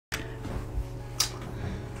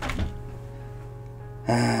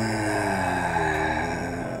Well,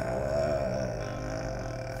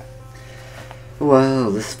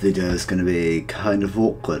 this video is going to be kind of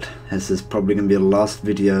awkward. This is probably going to be the last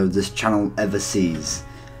video this channel ever sees.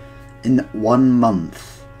 In 1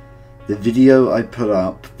 month, the video I put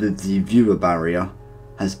up with the viewer barrier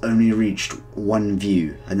has only reached 1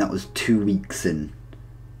 view, and that was 2 weeks in.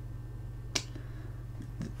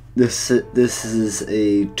 This is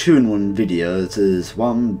a 2-in-1 video. It is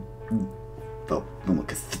one, well, not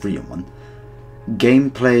like a 3-in-1.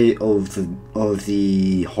 Gameplay of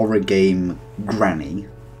the horror game Granny.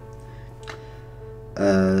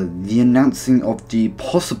 The announcing of the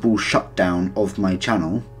possible shutdown of my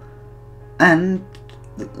channel, and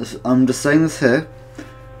I'm just saying this here,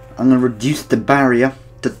 I'm going to reduce the barrier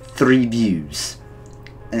to 3 views,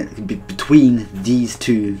 and it can be between these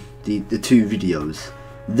two, the two videos,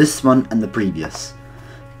 this one and the previous.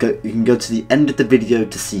 You can go to the end of the video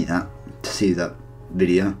to see that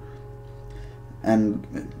video. And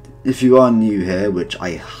if you are new here, which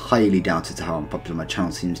I highly doubt it how unpopular my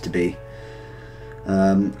channel seems to be,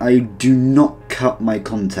 I do not cut my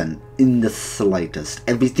content in the slightest.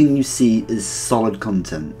 Everything you see is solid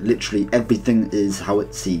content. Literally everything is how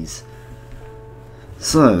it sees.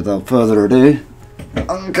 So, without further ado,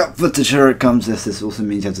 uncut footage, here it comes. This also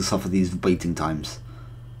means you have to suffer these waiting times.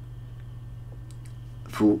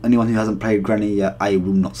 For anyone who hasn't played Granny yet, I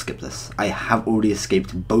will not skip this. I have already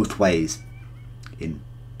escaped both ways in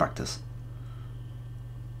practice.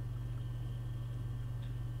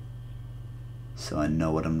 So I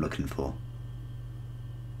know what I'm looking for.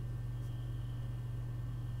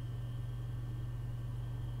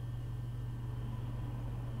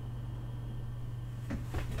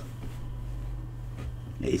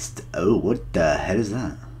 Oh, what the hell is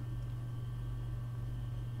that?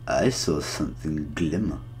 I saw something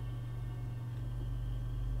glimmer.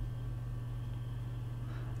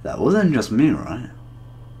 That wasn't just me, right?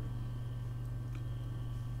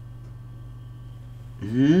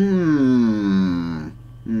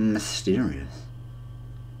 Mysterious.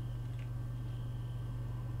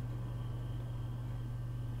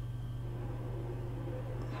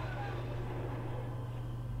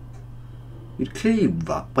 You'd clearly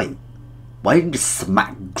wait. Why didn't you just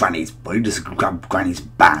smack Granny's? Why didn't you just grab Granny's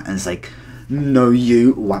bat and say, "No,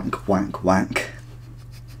 you wank, wank, wank"?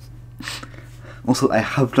 Also, I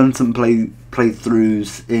have done some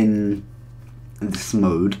playthroughs in this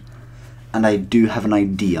mode, and I do have an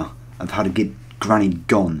idea of how to get Granny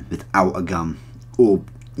gone without a gun or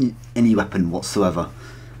any weapon whatsoever.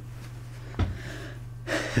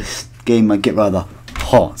 This game might get rather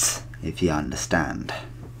hot, if you understand.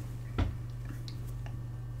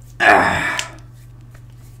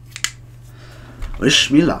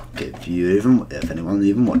 Wish me luck if anyone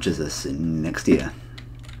even watches this in next year.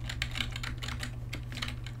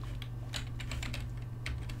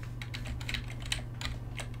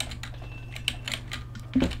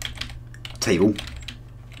 Table.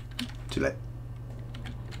 Too late.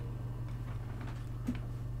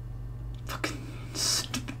 Fucking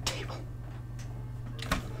stupid table.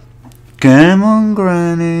 Come on,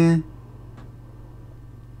 Granny.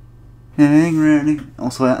 Hey, Granny.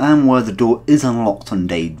 Also, I am aware the door is unlocked on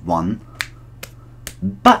day 1.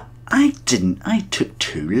 But I didn't. I took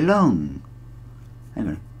too long. Hang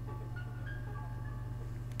on.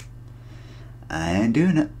 I ain't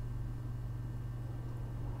doing it.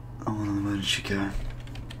 Oh, where did she go?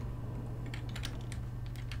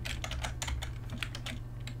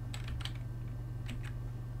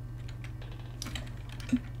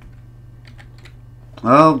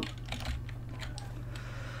 Well,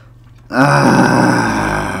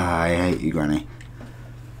 I hate you, Granny.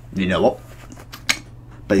 You know what?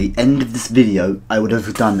 By the end of this video, I would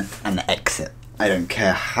have done an exit. I don't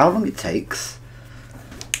care how long it takes.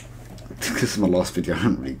 This is my last video. I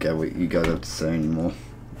don't really care what you guys have to say anymore.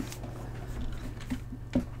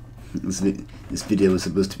 This video was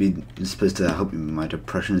supposed to help me with my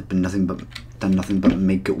depression. It's been done nothing but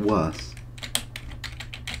make it worse.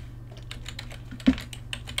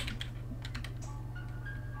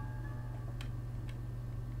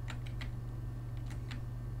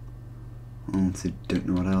 I honestly don't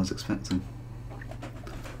know what I was expecting.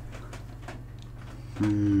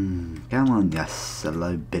 Come on, yes,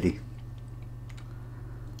 hello, Biddy.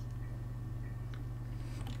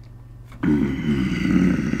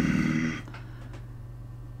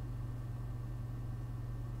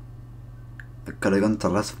 I could have gone to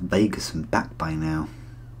Las Vegas and back by now.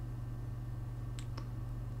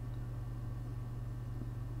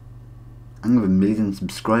 I'm gonna have 1 million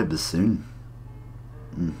subscribers soon.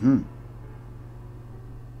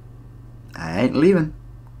 I ain't leaving.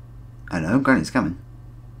 I know, Granny's coming.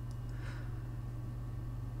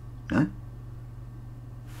 No?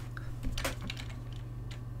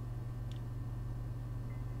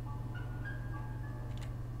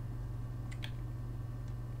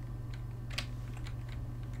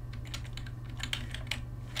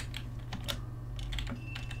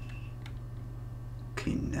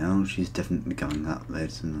 Okay, now she's definitely going that way.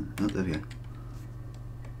 Oh, there we go.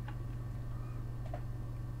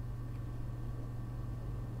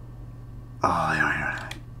 Oh, yeah.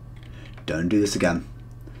 Don't do this again.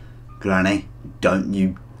 Granny, don't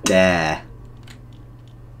you dare.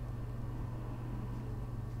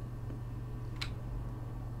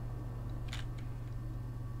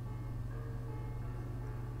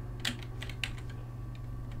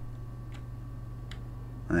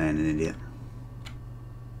 I ain't an idiot.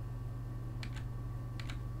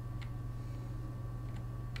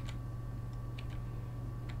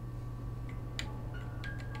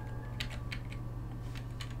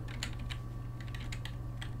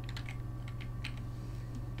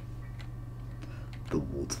 The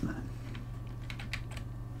Waterman.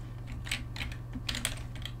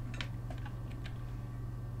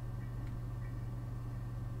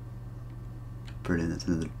 Brilliant, that's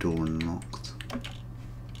another door unlocked.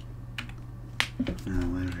 Now,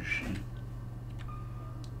 where is she?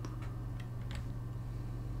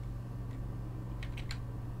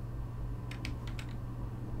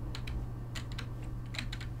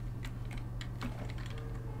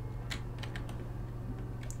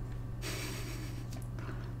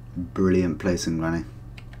 Brilliant placing, Granny.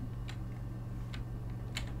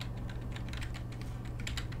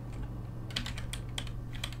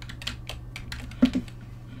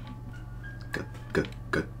 Go, go,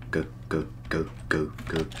 go, go, go, go, go,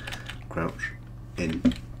 go. Crouch. In.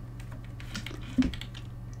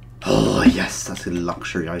 Oh, yes, that's a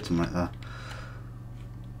luxury item right there.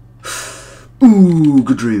 Ooh,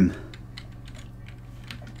 good dream.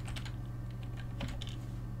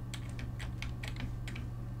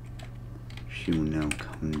 She will now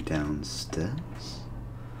come downstairs.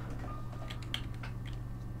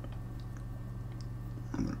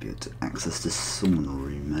 I'm going to be able to access the sauna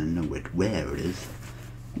room. I know where it is.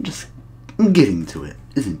 Just getting to it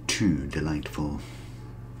isn't too delightful.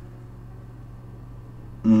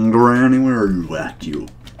 Granny, where are you at,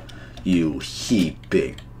 you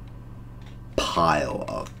heaping pile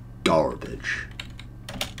of garbage?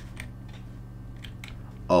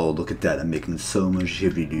 Oh, look at that, I'm making so much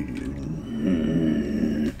hippy doo-doo.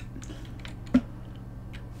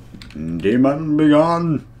 Demon, be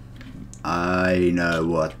gone! I know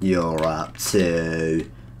what you're up to.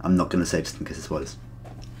 I'm not gonna say just in case it spoilers.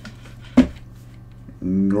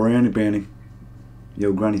 Granny Fanny.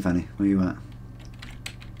 Yo, Granny Fanny, where you at?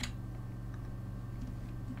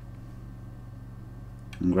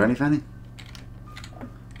 Granny Fanny?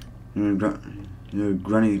 Granny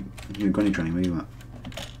Tranny, where you at?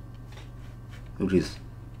 Oh jeez.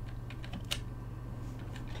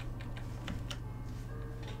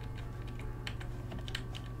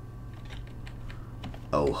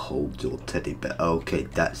 Oh, hold your teddy bear. Okay,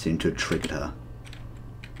 that seemed to have triggered her.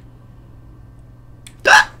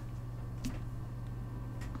 Ah!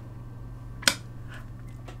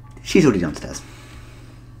 She's already downstairs.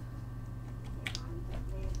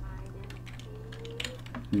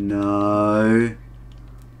 No.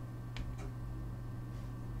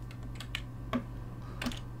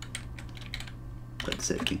 Got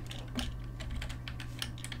safety.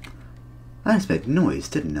 I just made noise,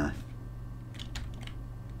 didn't I?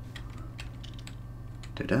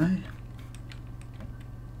 Did I?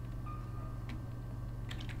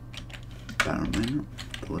 Apparently not.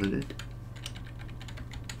 Thought I did.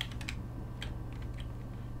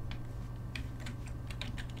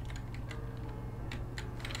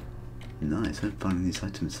 Nice, I'm finding these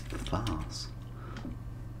items fast.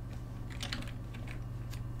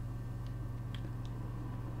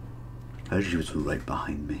 I heard she was right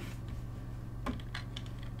behind me.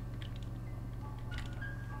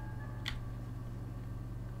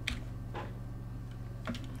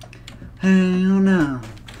 Hell no.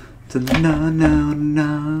 To the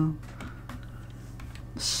no.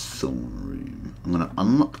 Sauna room. I'm gonna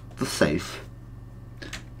unlock the safe.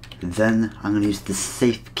 Then I'm gonna use the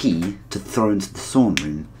safe key to throw into the sauna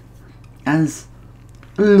room as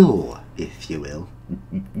lure, if you will.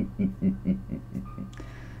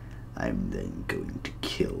 I'm then going to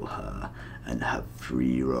kill her and have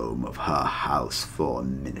free roam of her house for a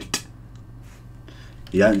minute.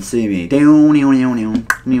 You don't see me.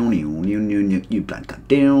 You blank out.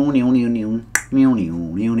 Don't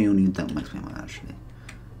make me mad, actually.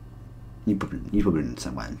 You probably don't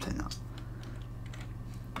understand why I'm saying that.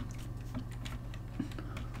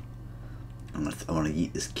 I want to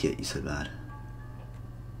eat this kitty so bad.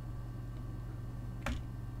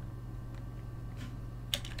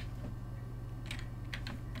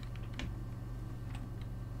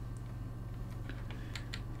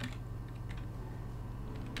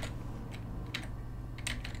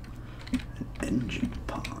 Engine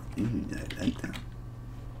part. Ooh, I like that.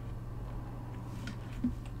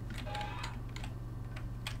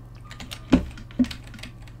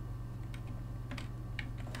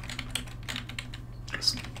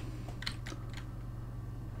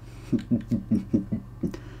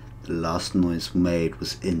 The last noise made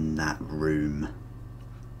was in that room.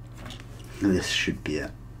 This should be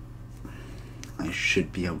it. I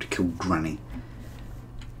should be able to kill Granny.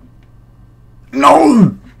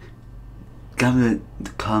 No! Damn it,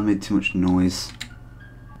 the car made too much noise.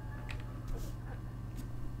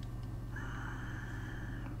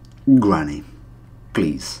 Granny,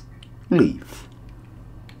 please, leave.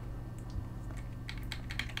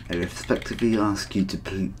 I respectfully ask you to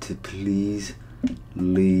please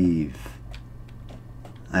leave.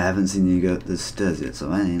 I haven't seen you go up the stairs yet,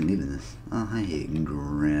 so I ain't leaving this. Oh, hey,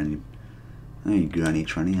 Granny. Hey, Granny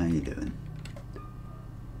Tranny, how you doing?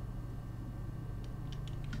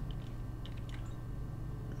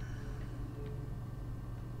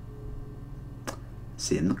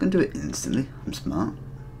 See, I'm not going to do it instantly. I'm smart.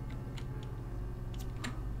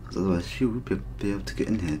 Because otherwise she would be able to get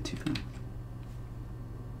in here too fast.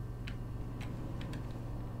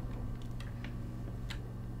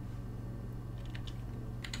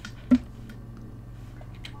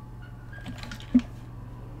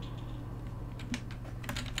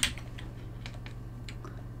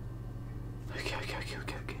 Okay.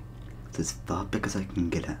 It's as far back as I can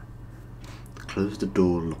get it. Close the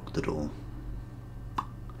door, lock the door.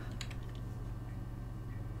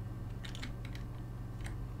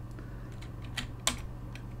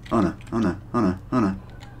 Oh no, oh no, oh no, oh no.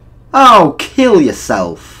 Oh, kill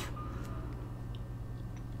yourself!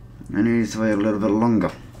 I need to wait a little bit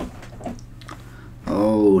longer.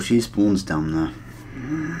 Oh, she spawns down there.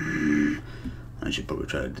 I should probably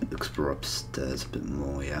try to explore upstairs a bit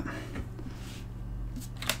more, yeah.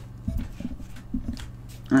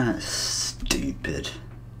 That's stupid.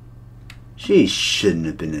 She shouldn't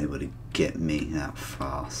have been able to get me that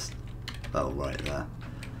fast. Oh, right there.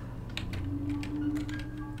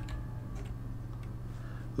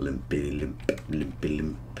 Limpy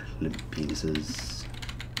pieces.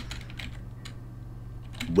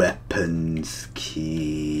 Weapons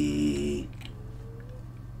key.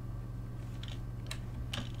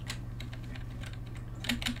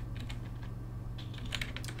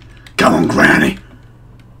 Come on, Granny.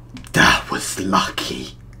 That was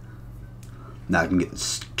lucky. Now I can get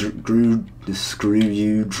the screw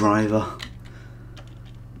you driver.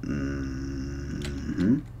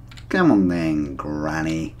 Come on then,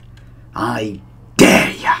 Granny. I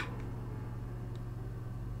dare ya!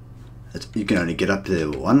 You can only get up there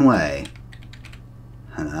one way.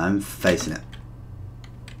 And I'm facing it.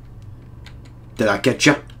 Did I get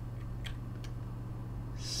ya?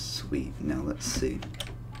 Sweet, now let's see.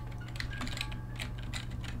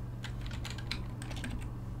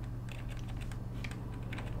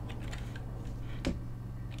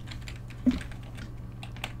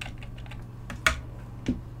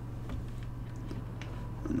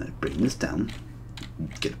 Bring this down,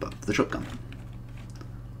 get above the shotgun.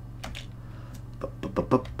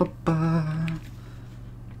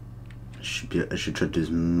 I should try to do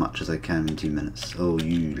as much as I can in 2 minutes. Oh,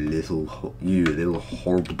 you little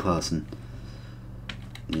horrible person.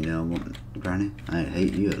 You know what, Granny? I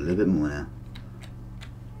hate you a little bit more now.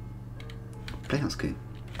 Playhouse key.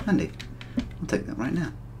 Handy. I'll take that right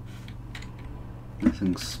now.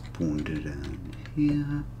 Nothing spawned down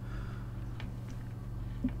here.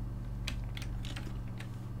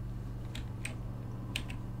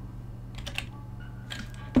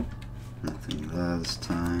 Nothing there this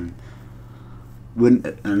time.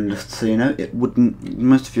 And so you know, it wouldn't.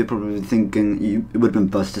 Most of you are probably thinking it would have been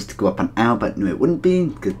best just to go up an hour, but no, it wouldn't be,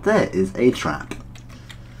 because there is a trap.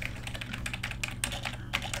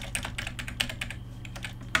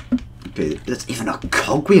 Okay, there's even a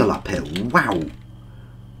cogwheel up here. Wow.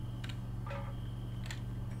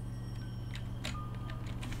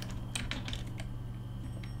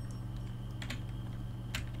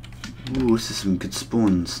 Ooh, this is some good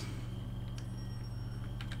spawns.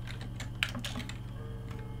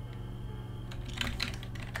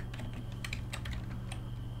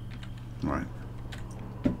 Right.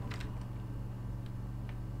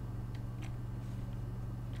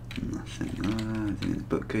 Nothing there, nothing in the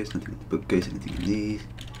bookcase, nothing in the bookcase, anything in these,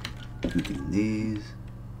 nothing in these.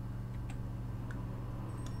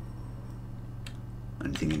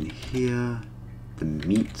 Anything in here? The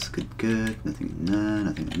meat's good. Nothing in there,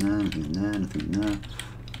 nothing in there, nothing in there, nothing in there,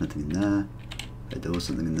 nothing in there. There was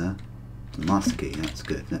something in there. The master key, that's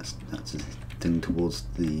good. That's a thing towards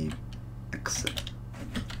the exit.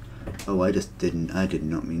 Oh, I did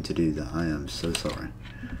not mean to do that. I am so sorry.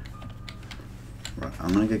 Right,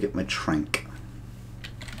 I'm gonna go get my trank.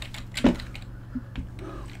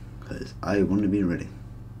 Because I want to be ready.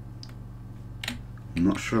 I'm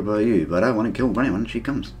not sure about you, but I want to kill Granny when she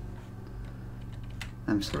comes.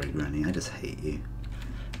 I'm sorry, Granny, I just hate you.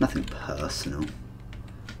 Nothing personal.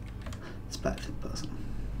 It's bad thing personal.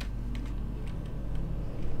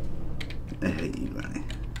 I hate you, Granny.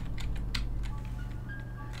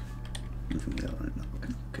 Nothing there, right? No,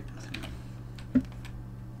 okay, nothing.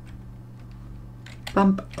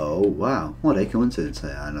 Bump! Oh, wow. What a coincidence.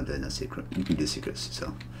 Hey, I'm not doing that secret. You can do secrets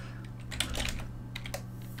yourself.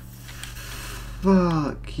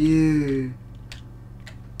 Fuck you.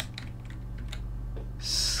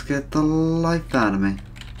 Scared the life out of me.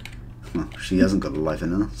 Well, she hasn't got a life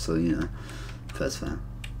in her, so you know, fair's fair.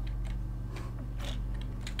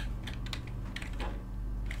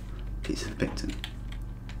 Piece of painting.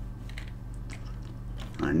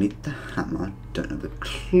 I need the hammer. I don't have a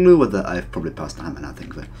clue whether I've probably passed the hammer now, I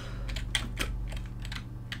think so.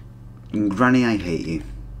 Granny, I hate you.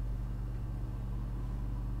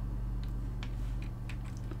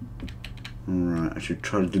 Right, I should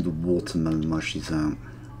try to do the watermelon while she's out.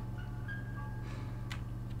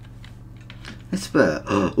 I swear.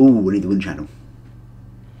 Oh, we need the wind channel.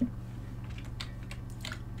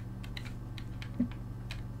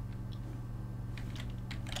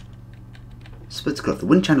 Spitcraft, the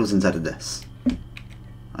wind channel's inside of this.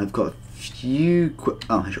 I've got a few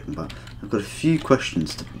I've got a few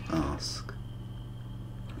questions to ask.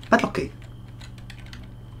 Padlock key.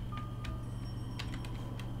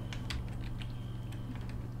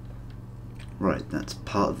 Right, that's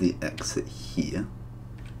part of the exit here.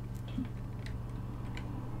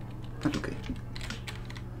 Padlock key.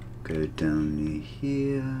 Go down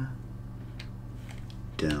here.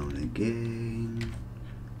 Down again.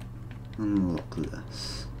 Unlock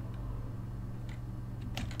this.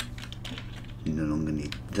 You no longer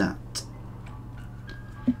need that.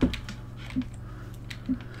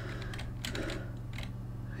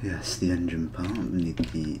 Yes, the engine part. We need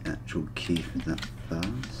the actual key for that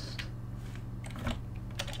first.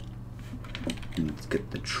 Let's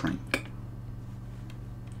get the trank.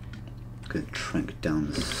 Get the trank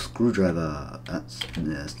down the screwdriver. That's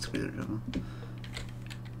the screwdriver.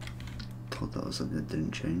 Thought that was something that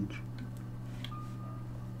didn't change.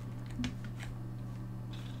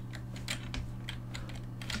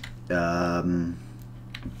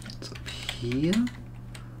 It's up here?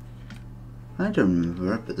 I don't remember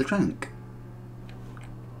where I put the trank.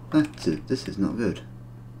 That's it, this is not good.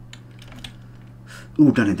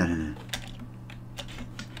 Ooh, done it.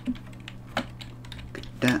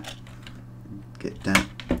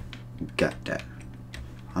 Get that.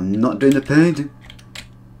 I'm not doing the painting.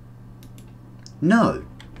 No.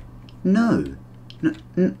 No.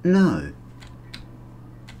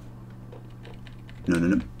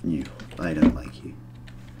 You. I don't like you.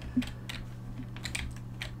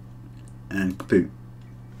 And kaput.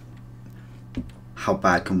 How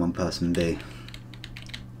bad can one person be?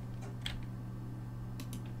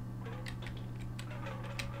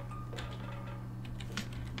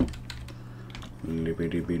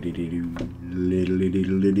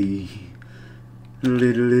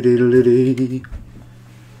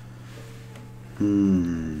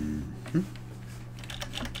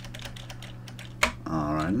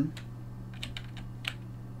 Alright then.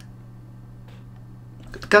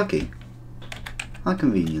 Got the car key. How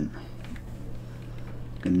convenient.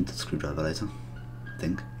 Gonna need the screwdriver later. I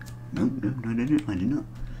think. No, I did not.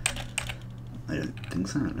 I don't think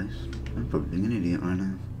so, at least. I'm probably being an idiot right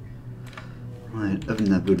now. Right, open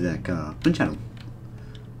that boot of that car. Wind channel.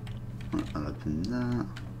 Right, I'll open that.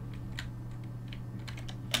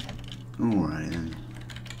 Alright then.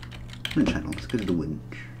 Wind channel, let's go to the winch.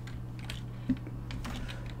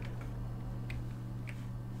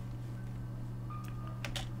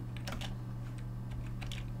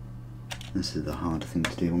 This is the hard thing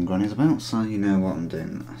to do when Granny's about, so you know what I'm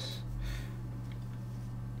doing this.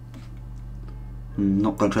 I'm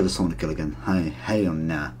not going to try the Sonic kill again. Hey, on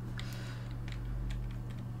nah.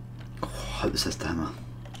 Oh, I hope this has the hammer.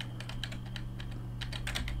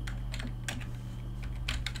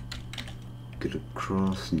 Get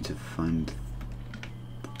across, need to find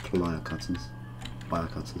the plier cutters. Wire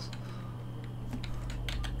cutters.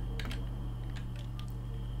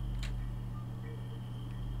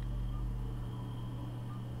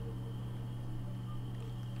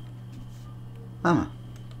 Hammer.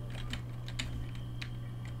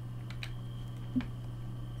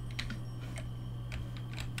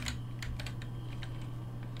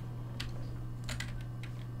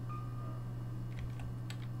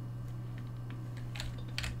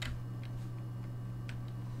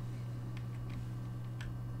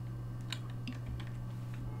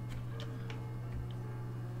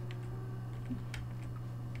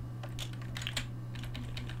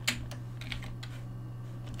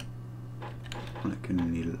 I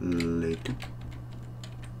can need it later.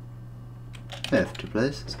 F to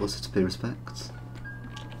place, it's also to pay respects.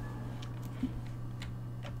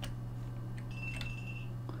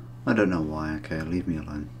 I don't know why, okay, leave me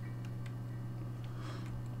alone.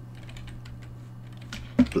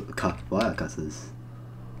 Put the cut wire cutters.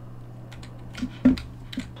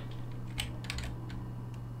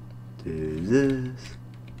 Do this.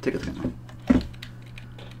 Take a second.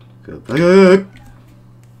 Go back.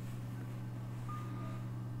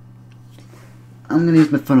 I'm going to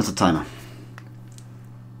use my phone as a timer.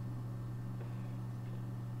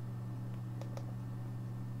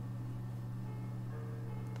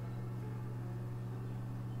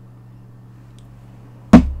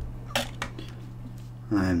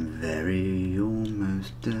 I'm very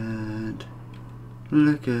almost dead.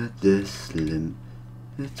 Look at this limp.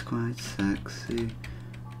 It's quite sexy.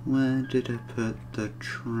 Where did I put the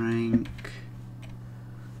drink?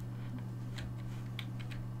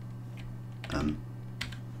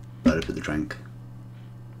 Where did I put the drink?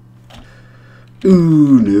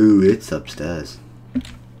 Ooh, no, it's upstairs.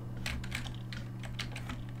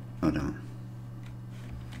 Oh no.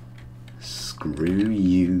 Screw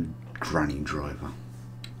you, granny driver.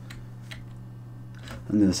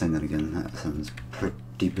 I'm gonna say that again, that sounds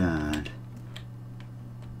pretty bad.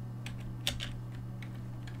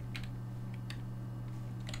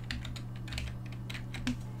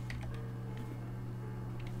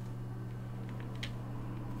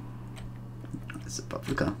 It's above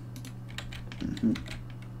the car.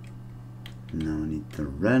 Now I need the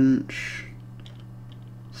wrench,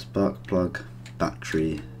 spark plug,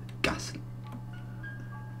 battery, gas.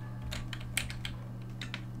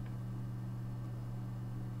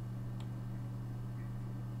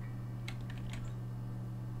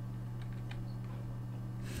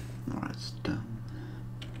 Alright, it's down.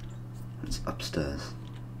 It's upstairs.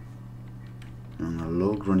 I'm gonna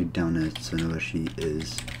log Ronnie down there so I know where she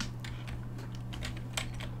is.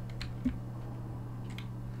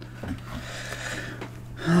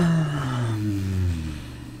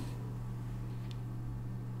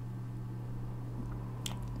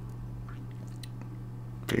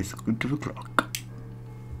 Basically 2 o'clock.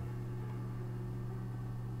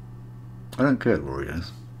 I don't care,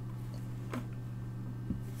 Warriors.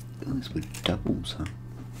 This with doubles, huh?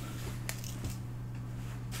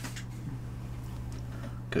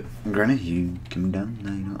 Good. Granny, you coming down?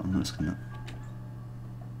 No, you're not. I'm not coming up.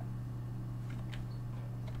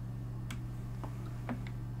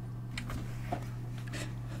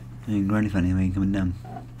 Hey, Granny Fanny, where are you coming down?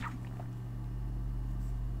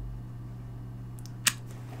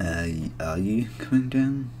 Are you coming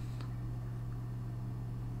down?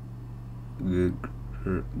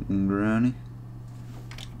 Granny?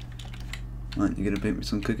 Right, you gonna bake me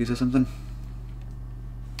some cookies or something?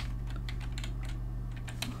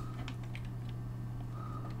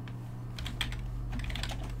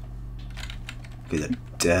 Okay,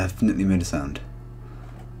 that definitely made a sound.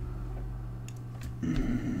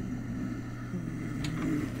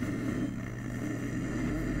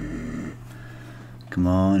 Come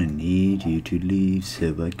on, I need you to leave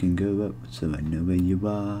so I can go up, so I know where you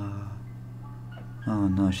are. Oh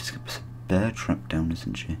no, she's got a bear trap down,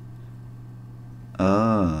 isn't she?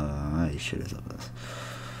 Oh, I should have thought this.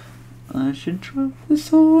 I should drop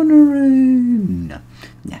this on her own. No,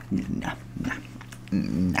 not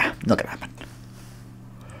gonna happen.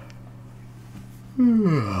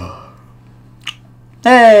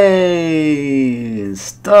 Hey,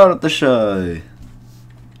 start the show.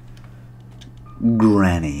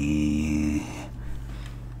 Granny.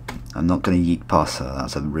 I'm not gonna yeet past her,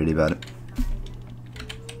 that's really bad.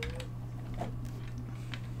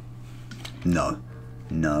 No,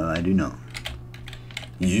 I do not.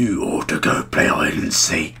 You ought to go play hide and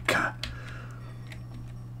seek.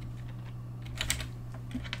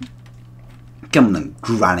 Come on then,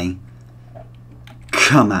 Granny.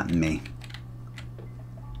 Come at me.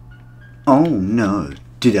 Oh no,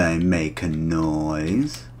 did I make a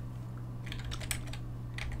noise?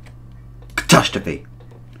 Catastrophe.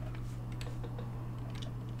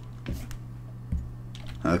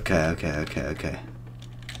 Okay.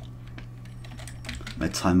 My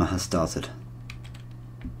timer has started.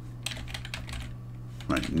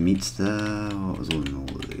 Right, meat's there. What was all in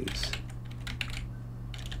all of these?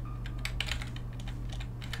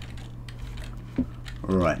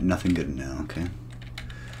 Right, nothing good now, okay.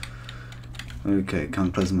 Okay,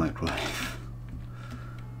 can't close the microwave.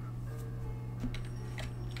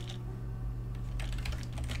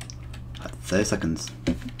 At 30 seconds.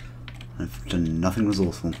 I've done nothing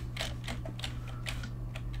resourceful.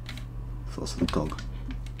 Sauce of the cog.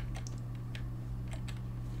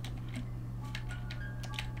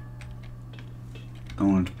 I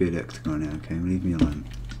want it to be a hexagon now, okay? Leave me alone.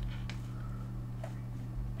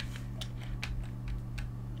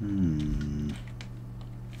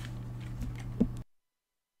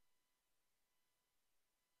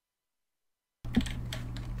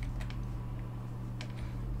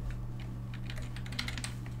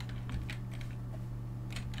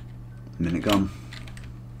 Minute gone.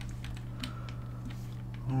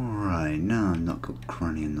 Alright, now I've not got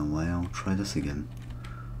Cranny in the way, I'll try this again.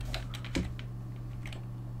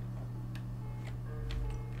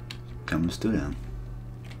 Camera still down.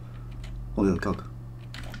 Oh, the other cog.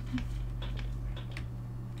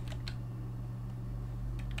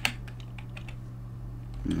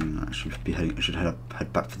 I should be heading. I should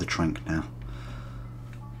head back for the trank now.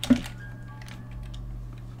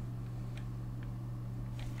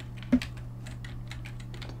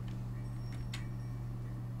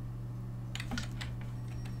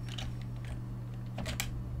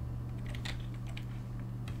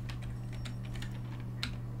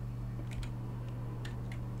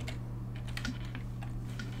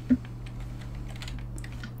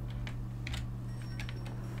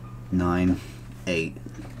 Nine, 8,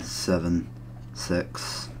 7,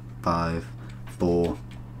 6, 5, 4,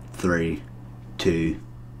 3, 2.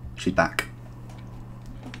 She's back.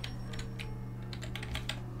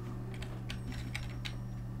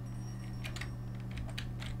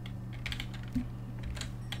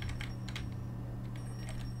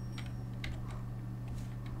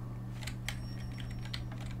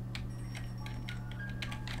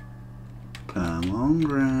 Come on,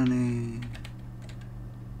 Granny.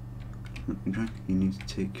 You need to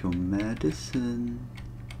take your medicine.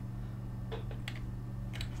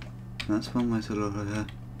 That's one way to look at her.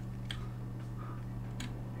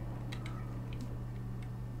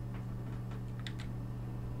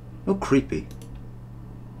 Oh, creepy.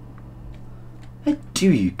 Where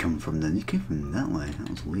do you come from then? You came from that way. That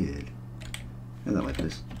was weird. Go that way,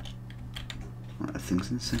 please. Right,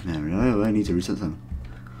 everything's in the same area. Oh, I need to reset them.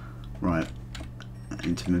 Right. I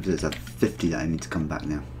need to move this at 50 that I need to come back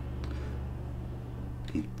now.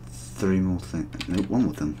 Need 3 more things. No, 1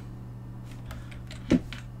 more thing.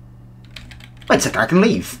 Wait a second, I can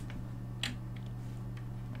leave.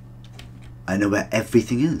 I know where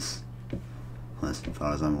everything is. Well, as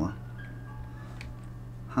far as I'm aware.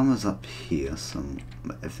 Hammer's up here,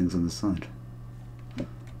 but everything's on the side.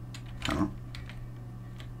 Hammer.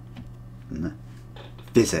 No.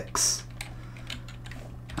 Physics.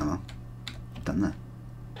 Hammer. Done that.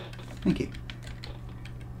 Thank you.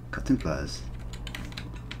 Cutting pliers.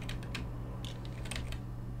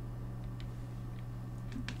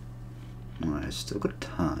 Alright, still got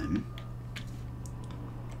time.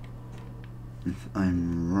 If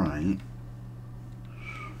I'm right,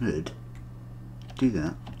 should do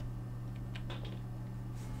that.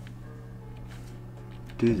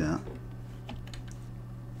 Do that.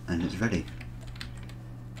 And it's ready.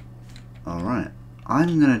 Alright.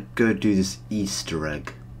 I'm gonna go do this Easter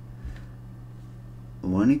egg.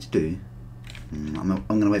 What I need to do, I'm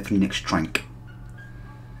gonna wait for the next trank.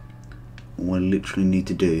 What I literally need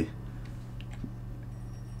to do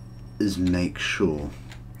is make sure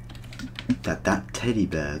that that teddy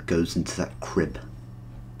bear goes into that crib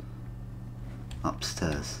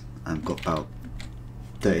upstairs. I've got about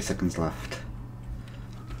 30 seconds left.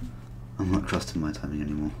 I'm not trusting my timing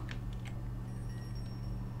anymore.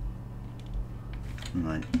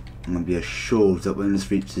 Right, I'm going to be assured that when this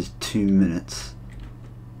reaches 2 minutes,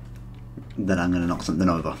 then I'm going to knock something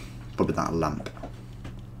over. Probably that lamp.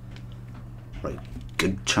 Right,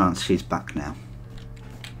 good chance she's back now.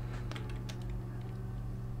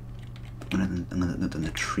 I'm going to look on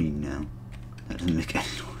the tree now. That doesn't make any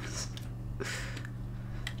noise.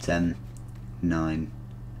 10, 9,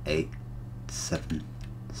 8, 7,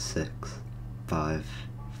 6, 5,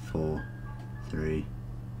 4, 3,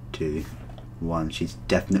 2, 1. She's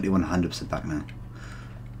definitely 100% back now.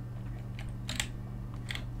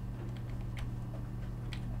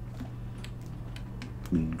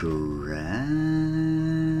 Granny,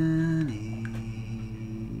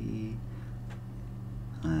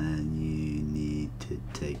 and you need to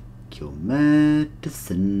take your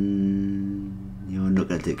medicine. You're not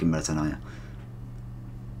going to take your medicine, are you?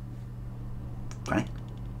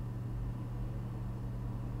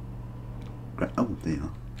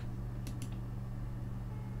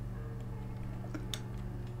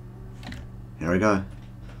 Here I go.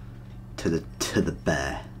 To the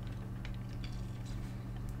bear.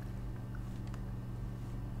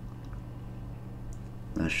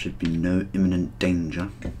 There should be no imminent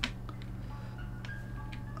danger.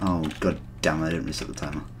 Oh god damn, I didn't reset the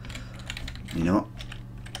timer. You know what?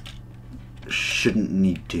 Shouldn't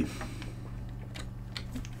need to.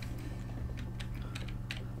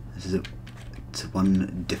 This is it's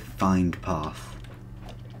one defined path.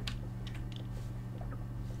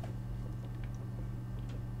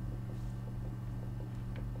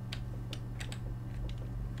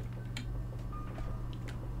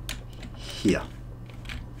 Here.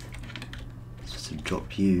 Just to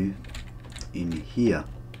drop you in here.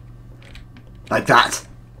 Like that!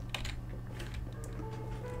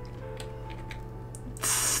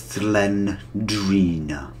 Slendrina.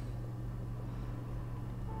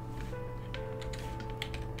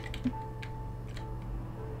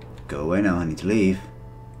 Go away now, I need to leave.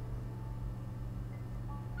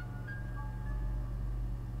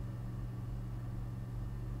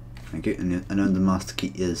 Thank you, and I know the master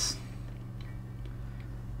key is.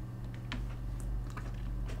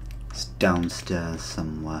 It's downstairs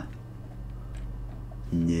somewhere.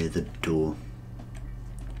 Near the door.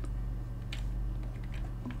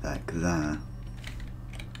 Back there.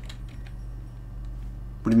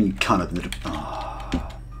 What do you mean you can't open the door? Oh.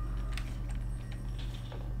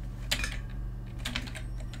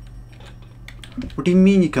 What do you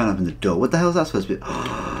mean you can't open the door? What the hell is that supposed to be?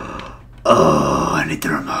 Oh, I need the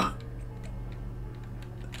remote.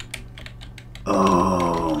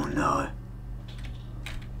 Oh no.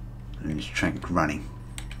 Let me just try running.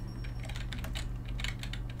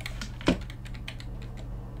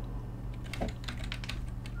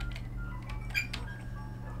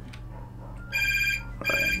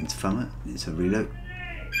 Right, I need to film it. I need to reload.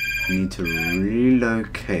 I need to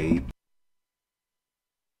relocate.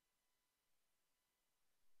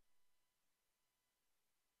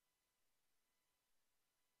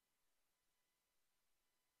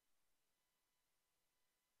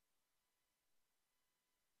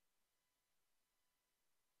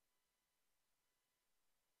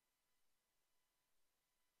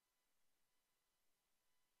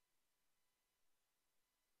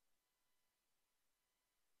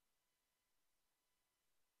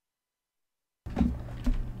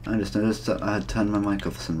 I just noticed that I had turned my mic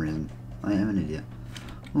off for some reason. I am an idiot.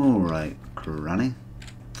 Alright, Granny.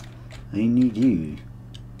 I need you.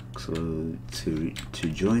 So to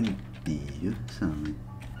join you. Sorry.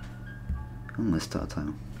 I'm gonna start a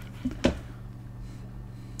timer.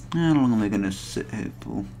 How long am I gonna sit here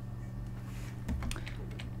for?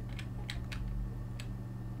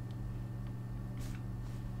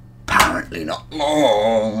 Apparently not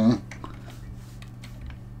long.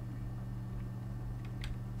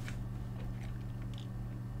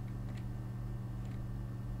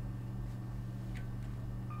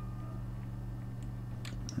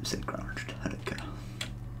 I'm saying crouched. I don't care.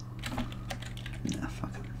 Nah,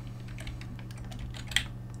 fuck it.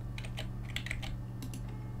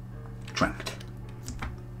 Tranked.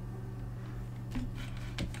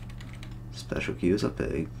 Special cues up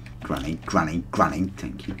here. Granny, granny, granny.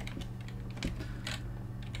 Thank you.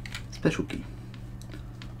 Special key.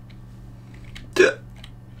 Duh.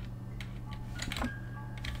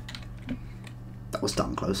 That was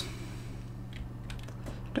darn close.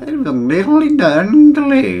 Nearly done,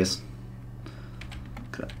 please.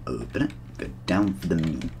 Could I open it? Go down for the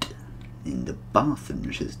meat. In the bathroom,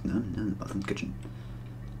 which is no, the bathroom, kitchen.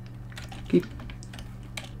 Keep.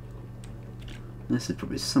 This is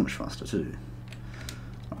probably so much faster too.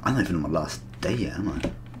 I'm not even on my last day yet, am I?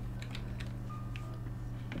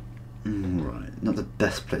 Right, not the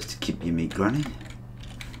best place to keep your meat, Granny.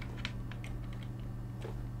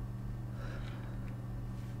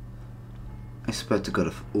 I swear to God,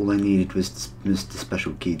 if all I needed was the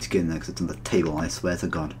special key to get in there because it's on the table, I swear to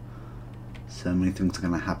God. So many things are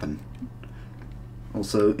going to happen.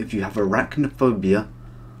 Also, if you have arachnophobia,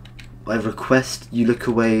 I request you look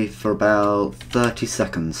away for about 30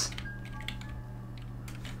 seconds.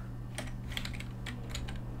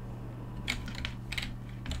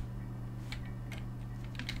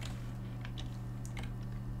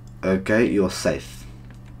 Okay, you're safe.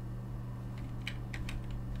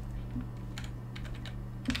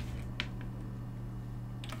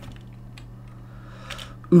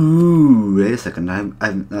 Ooh, wait a second,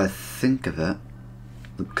 I think of it.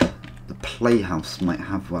 The playhouse might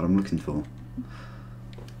have what I'm looking for.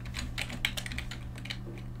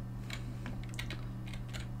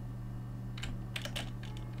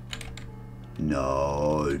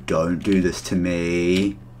 No, don't do this to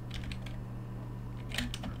me.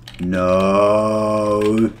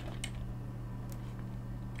 No.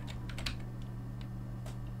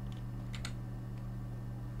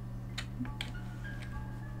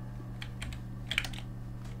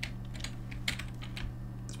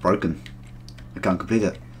 broken. I can't complete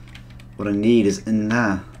it. What I need is in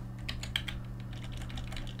there.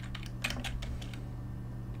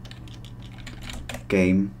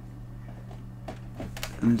 Game.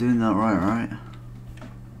 I'm doing that right?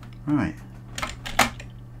 Right.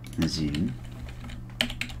 Zoom.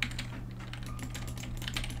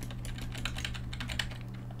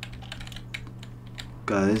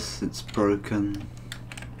 Guys, it's broken.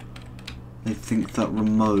 They think that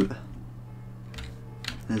remote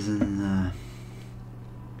is in there.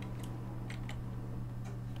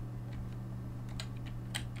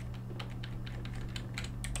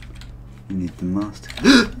 You need the master.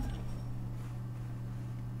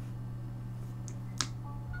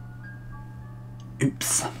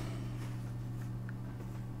 Oops.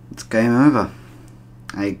 It's game over.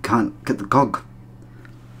 I can't get the cog.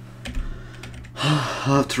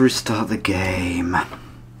 I'll have to restart the game.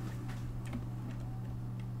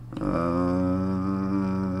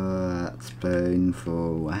 That's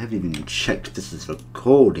painful. I haven't even checked if this is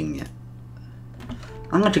recording yet.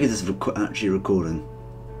 I'm gonna check if this is actually recording.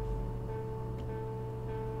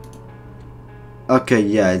 Okay,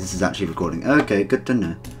 yeah, this is actually recording. Okay, good to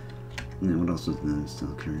know. What else was there?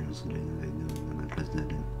 Still curiosity. I'm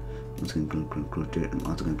just gonna close it. I'm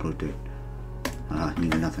also gonna close it. Ah, you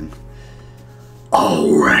know nothing.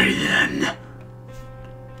 Alright then.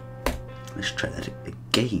 Let's try that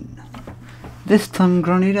again. This time,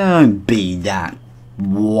 Granny, don't be that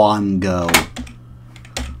one girl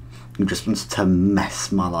who just wants to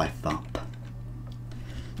mess my life up.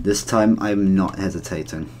 This time, I'm not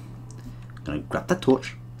hesitating. I'm gonna grab that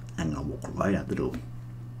torch and I'll walk right out the door.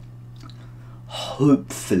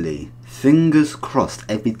 Hopefully, fingers crossed,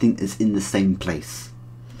 everything is in the same place.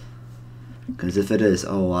 Because if it is,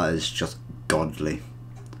 oh, that is just godly.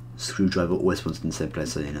 Screwdriver always wants in the same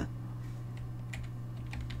place, so you know.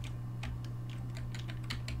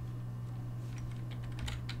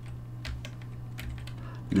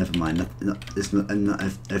 Never mind,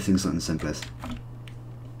 everything's not in the same place.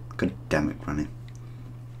 God damn it, Granny.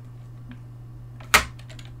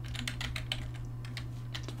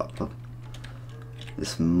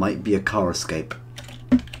 This might be a car escape.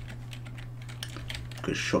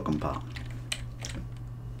 Good shotgun part.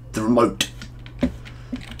 The remote.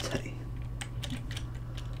 Teddy.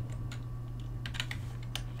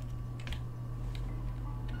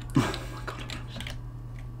 Oh my god.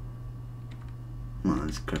 Well,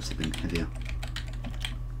 let's grab something heavier.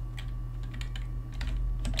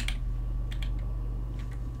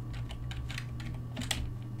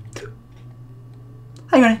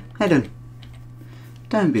 Hey Granny, how you doing?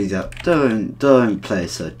 Don't beat up. Don't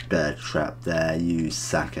place a bear trap there, you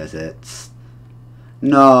sack at it.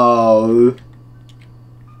 No.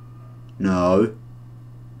 No.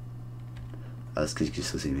 That's because you can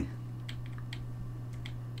still see me.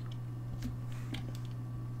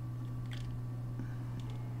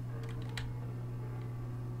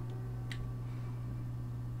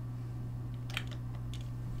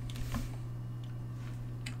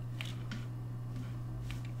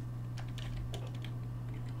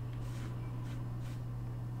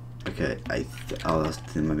 Okay, oh, that's the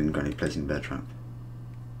thing I've been Granny placing bear trap.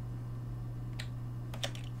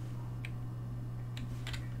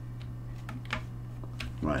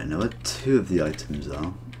 Right, I know where two of the items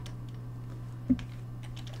are.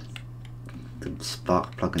 The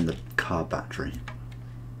spark plug and the car battery.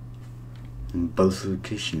 In both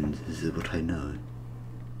locations is what I know.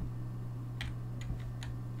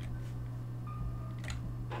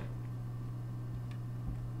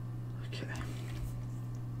 Okay.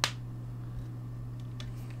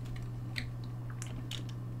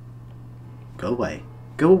 Go away.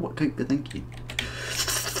 Go away. Thank you.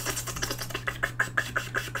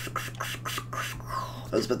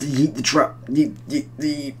 I was about to yeet the trap. Yeet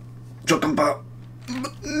the shotgun part.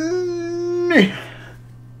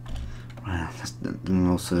 Well, and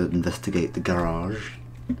also investigate the garage.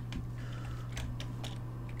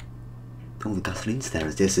 Oh, the gasoline's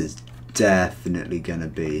there. This is definitely gonna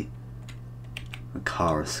be a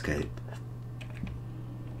car escape,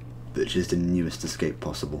 which is the newest escape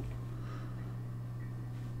possible.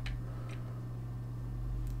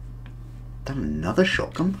 Damn, another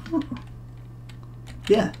shotgun? Huh.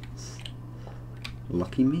 Yes.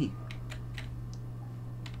 Lucky me.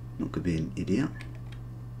 Not gonna be an idiot.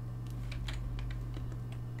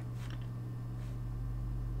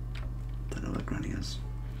 Don't know where Granny is.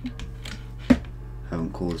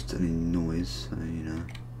 Haven't caused any noise, so you know.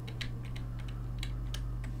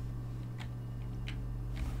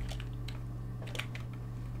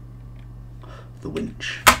 The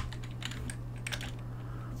winch.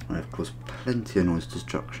 I have caused plenty of noise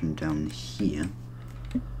destruction down here.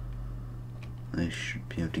 I should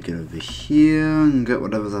be able to get over here and get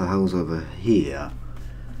whatever the hell's over here.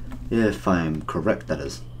 If I am correct, that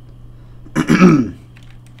is.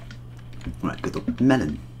 Right, good luck.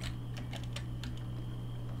 Melon.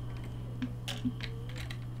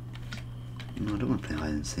 No, I don't want to play hide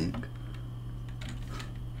and seek.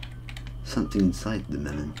 Something inside the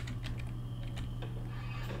melon.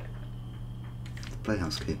 The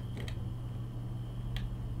playhouse key.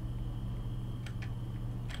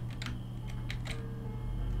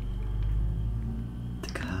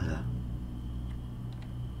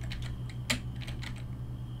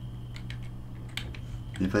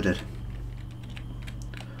 If I did.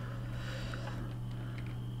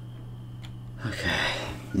 Okay,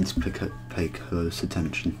 need to pay close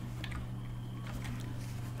attention.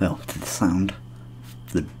 Well, to the sound.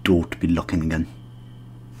 The door to be locking again.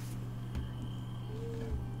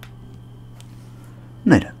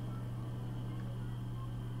 No, don't.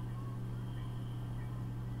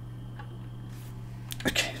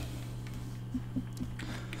 Okay.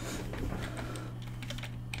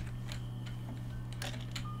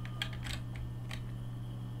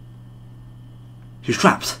 She's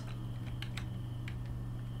trapped.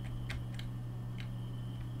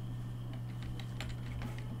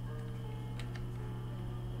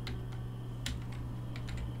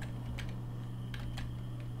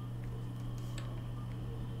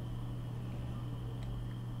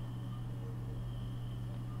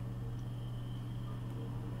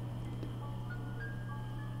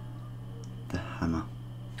 The hammer.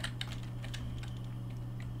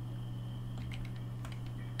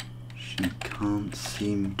 She can't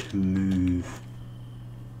seem to move.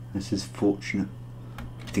 This is fortunate.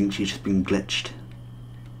 I think she's just been glitched.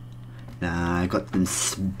 Nah, I got them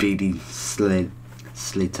speedy sleight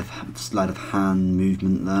of hand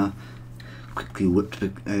movement there. Quickly whipped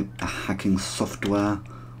a hacking software.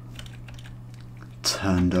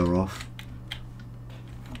 Turned her off.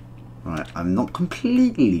 Right, I'm not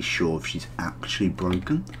completely sure if she's actually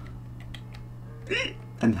broken.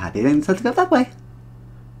 And Hattie then decided to go that way.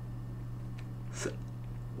 So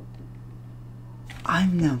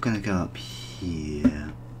I'm now gonna go up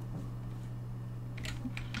here.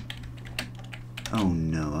 Oh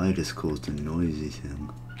no, I just caused a noisy thing.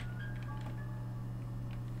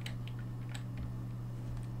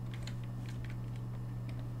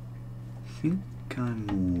 I think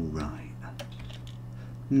I'm alright.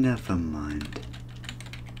 Never mind.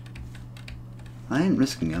 I ain't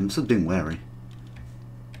risking it, I'm still being wary.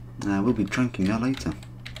 I will be drinking her later.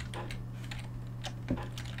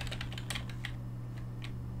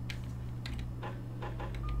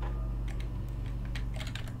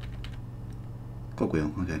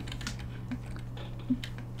 Cogwheel, okay.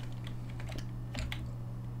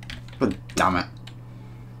 But damn it.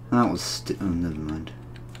 That was oh, never mind.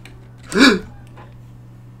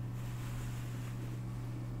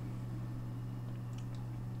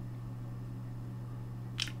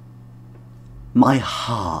 My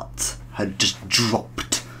heart had just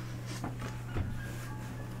dropped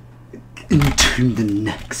into the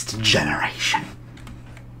next generation.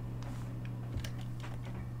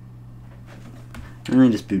 And I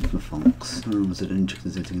just booted my Fox. Oh, was it any chick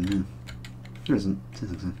that's sitting in there? There isn't. It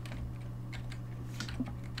looks like.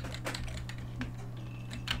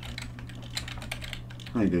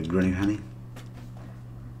 There you go, Granny Honey.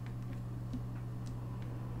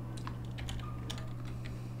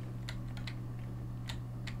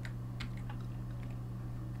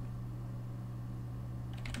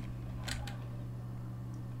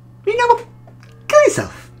 You know what? Kill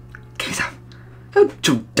yourself. Kill yourself. Don't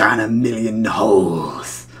jump down a million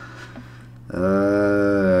holes.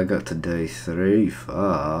 I got to day 3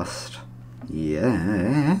 fast.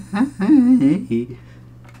 Yeah.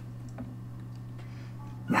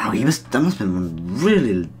 Wow, that must have been one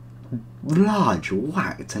really large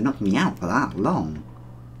whack to knock me out for that long.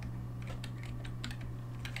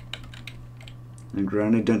 And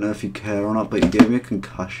Granny, don't know if you care or not, but you gave me a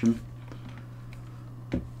concussion.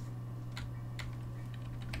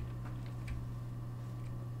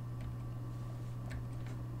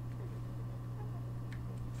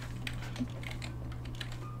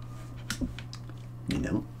 You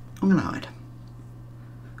know what? I'm gonna hide.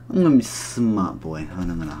 I'm gonna be a smart boy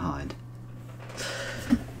and I'm gonna hide.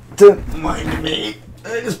 Don't mind me.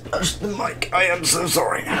 I just touched the mic. I am so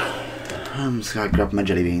sorry. I'm just gonna grab my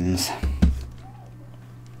jelly beans.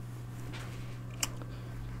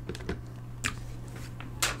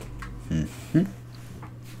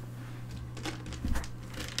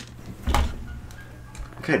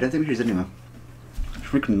 Okay, I don't think she's anywhere.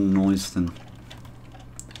 Freaking noise thing.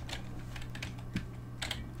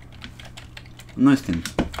 Nice thing.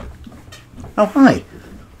 Oh, hi!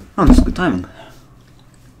 Oh, that's good timing.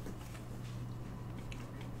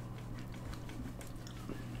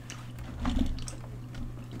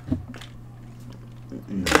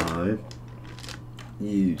 No.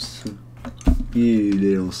 You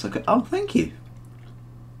little sucker. Oh, thank you.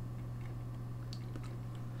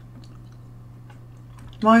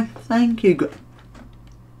 Why, thank you.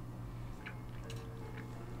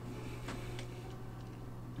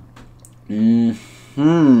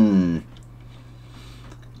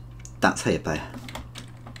 That's how you pay.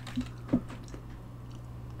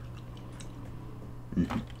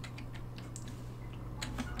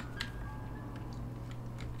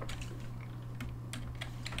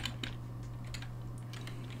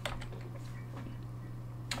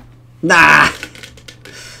 Nah!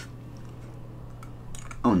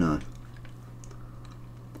 Oh no.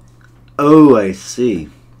 Oh, I see.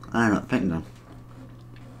 I'm not picking them.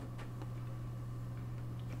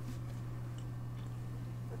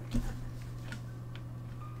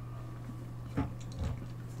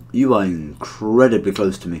 You are incredibly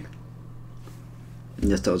close to me.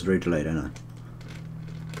 Yes, that was very delayed, I know.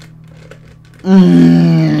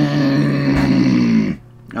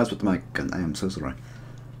 That's with the mic. I am so sorry.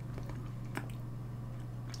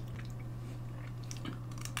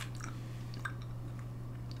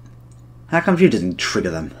 How come you didn't trigger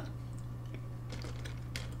them?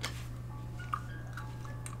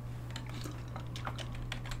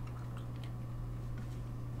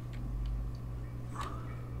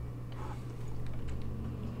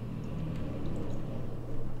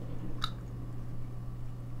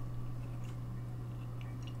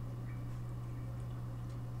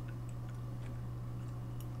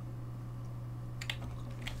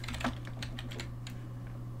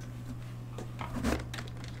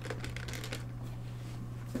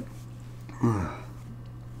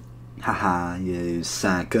 Haha, you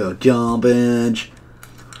sack of garbage.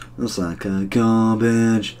 You sack of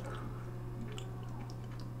garbage.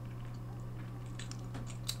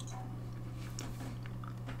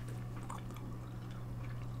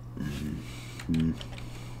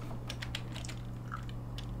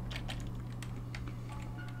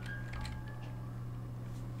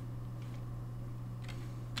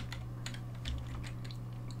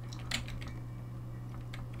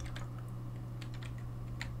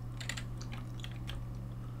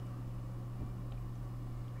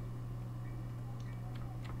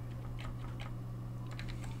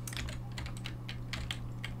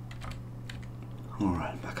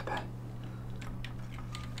 Alright, back up here.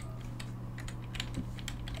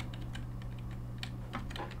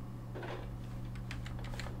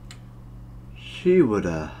 She would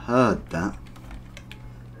have heard that.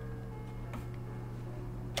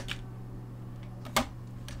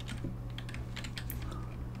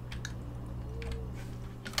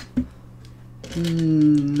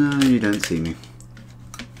 No, you don't see me.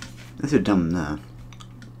 That's your dumb now.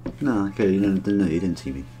 No, okay, no, you didn't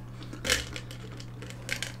see me.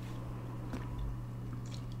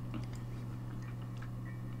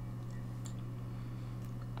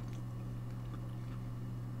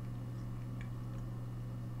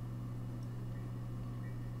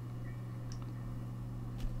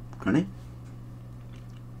 Granny?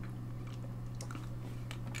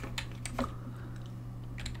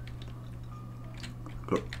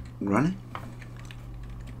 Granny?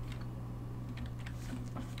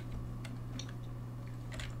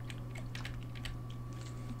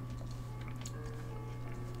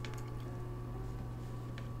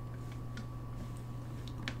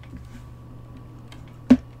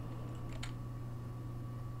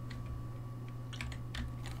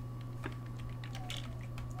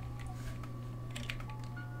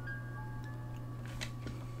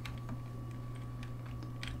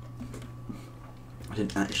 I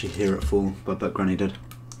didn't actually hear it fall, but Granny did.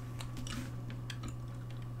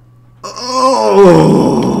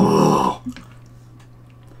 Oh!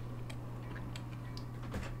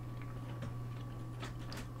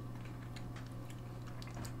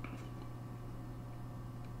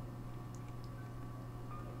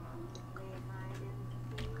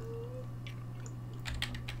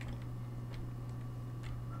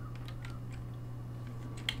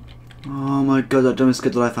 Oh my god, that dumb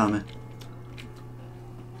scared the life out of me.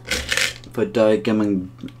 If I die again,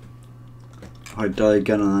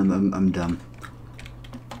 I'm done.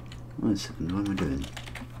 Wait a second, what am I doing?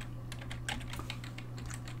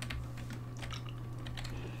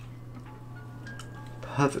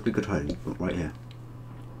 Perfectly good hiding spot right here.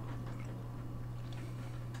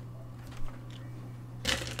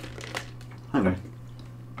 Okay.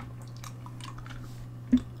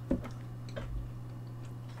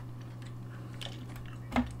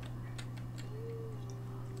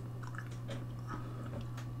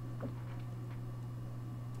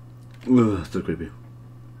 Ugh, so creepy.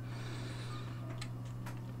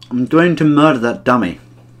 I'm going to murder that dummy.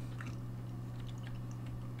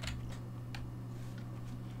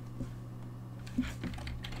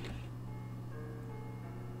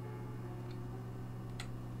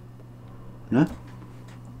 No?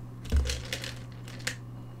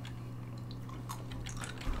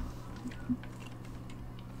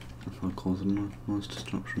 That's not causing noise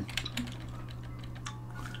destruction.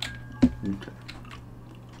 Okay.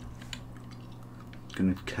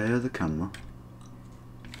 Gonna KO the camera.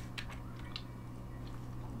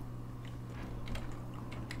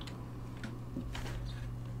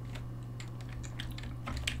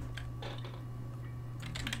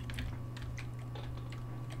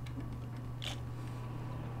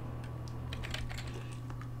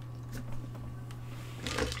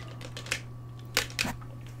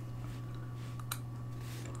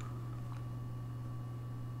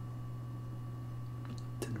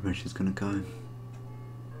 Where she's gonna go.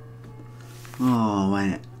 Oh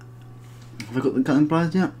wait. Have I got the cutting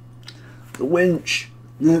pliers yet? The winch!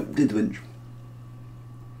 No, did the winch.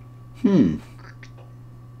 Kind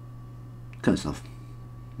of stuff.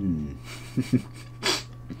 The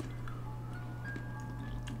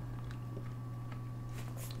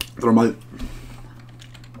remote.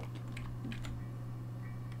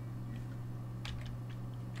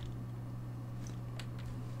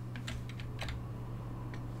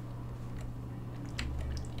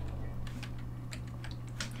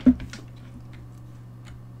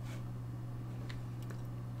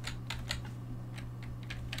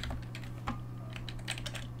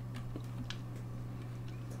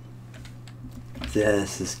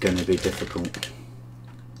 This is going to be difficult.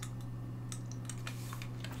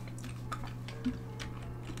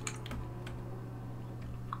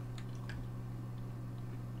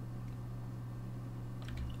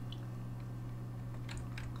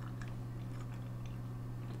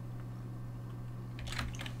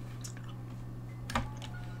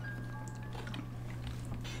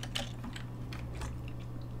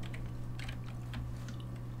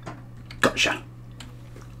 Gotcha.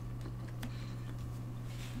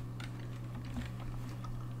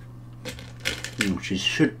 She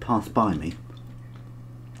should pass by me.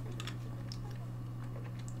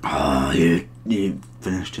 Ah, you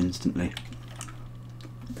finished instantly.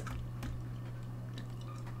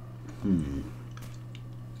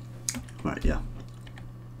 Right, yeah.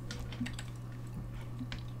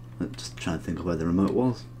 Let's just try and think of where the remote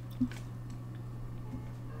was.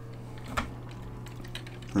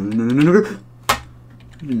 No.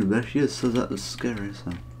 There she is, so that was scary,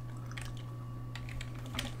 so.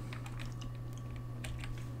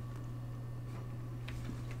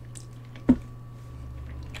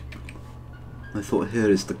 I thought here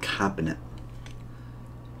is the cabinet.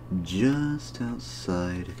 Just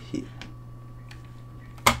outside of here.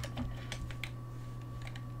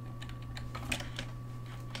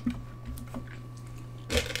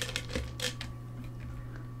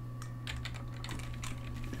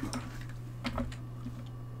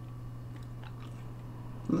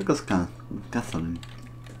 Look at this gas on him.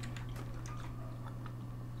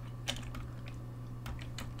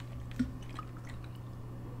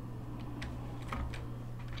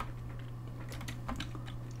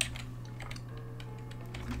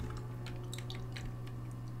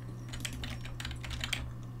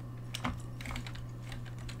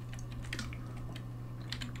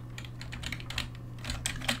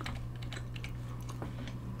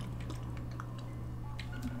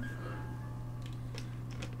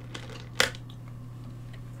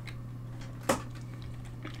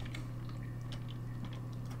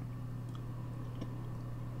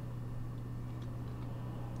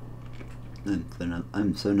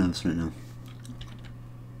 I'm so nervous right now.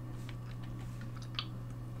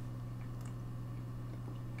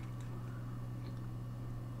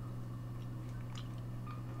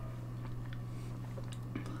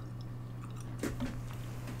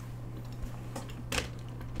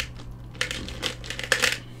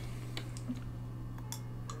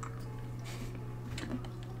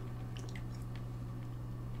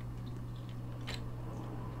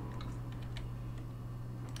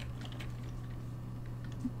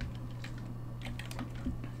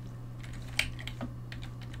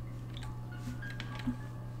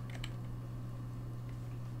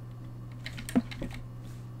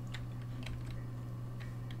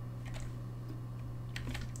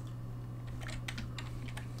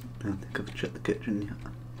 I don't think I've checked the kitchen yet.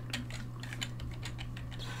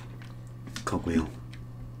 Cogwheel.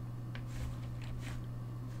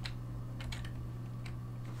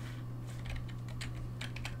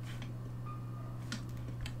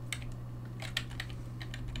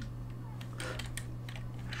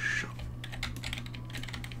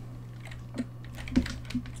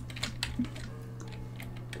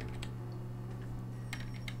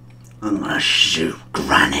 I'm gonna shoot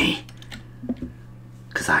Granny.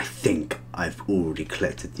 Because I think I've already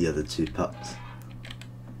collected the other 2 pups.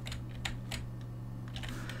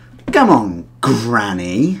 Come on,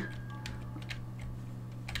 Granny.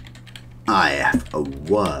 I have a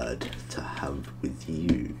word to have with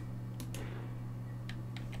you.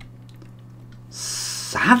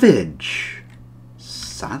 Savage.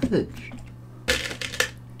 Savage.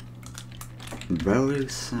 Very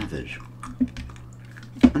savage.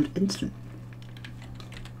 And instant.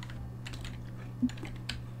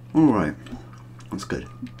 Alright. That's good.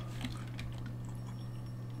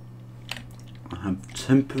 I have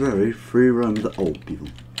temporary free roam of the old people.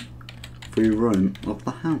 Free roam of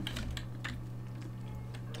the house.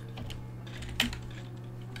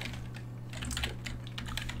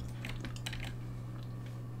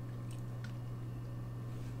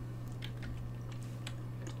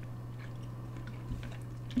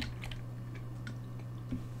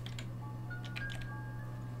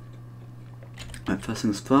 Right, first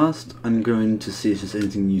things first, I'm going to see if there's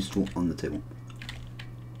anything useful on the table.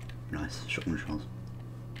 Nice, shotgun shells.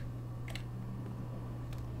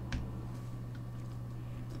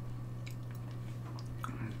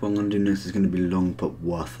 What I'm going to do next is going to be long but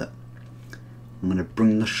worth it. I'm going to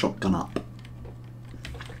bring the shotgun up.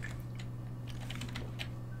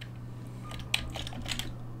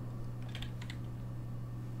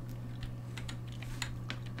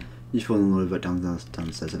 You've fallen all the way back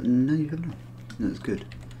downstairs. No, you have not. No, it's good.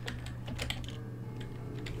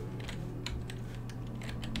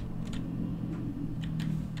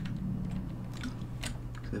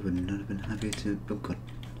 I would not have been happy to. Oh god.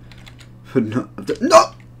 Would not have done.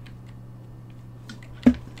 No!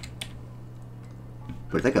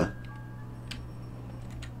 Where'd that go?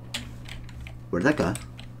 Where'd that go?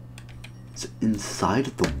 Is it inside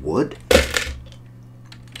the wood?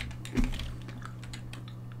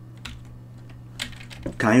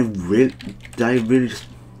 Can I really? Did I really just?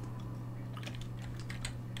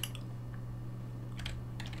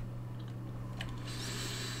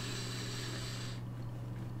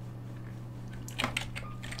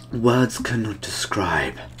 Words cannot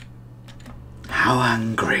describe how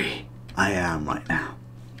angry I am right now.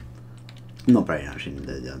 Not very actually.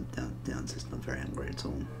 The answer's not very angry at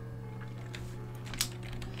all.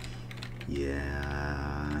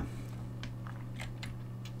 Yeah.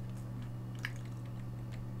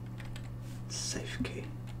 Safe key.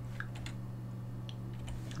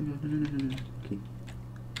 Key.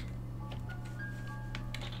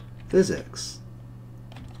 Physics.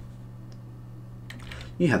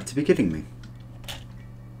 You have to be kidding me.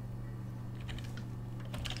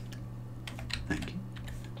 Thank you.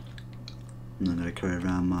 And I'm going to carry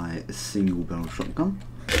around my single barrel shotgun.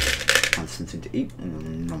 Have something to eat.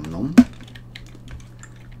 Nom nom.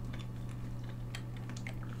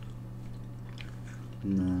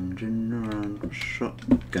 Lounging around with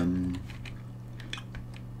shotgun.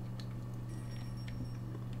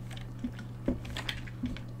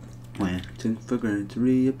 Waiting for Granny to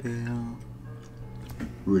reappear.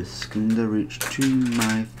 Risking the reach to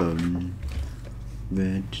my phone.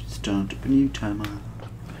 Ready to start up a new timer.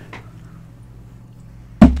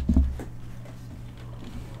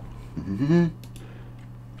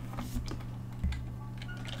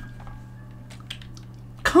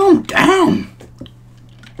 Calm down!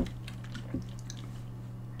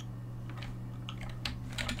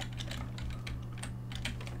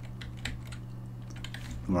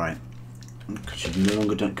 Right. Because you no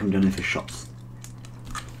longer don't come down here for shots.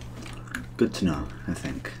 Good to know, I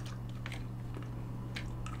think.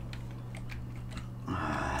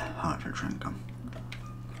 Hard for a train gun.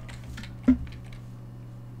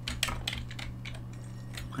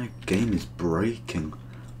 My game is breaking.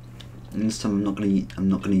 And this time I'm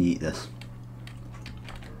not gonna eat this.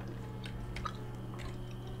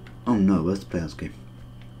 Oh no, where's the player's game?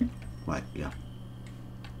 Right, yeah.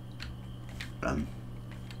 There.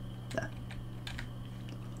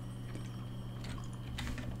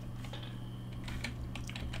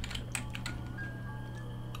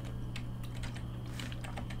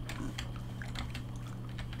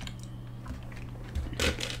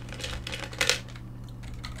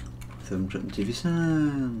 700 TV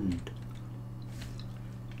sound.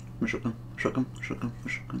 Shotgun.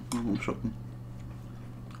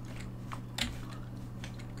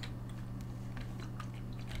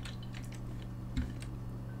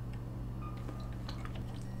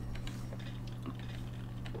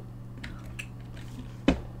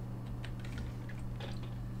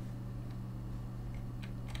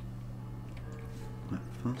 Right,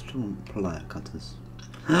 first I want plier cutters.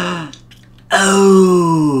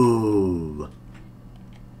 Oh!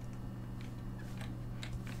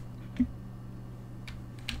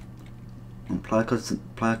 Plier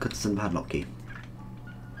cutters and padlock key.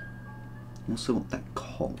 Also want that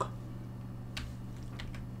cog.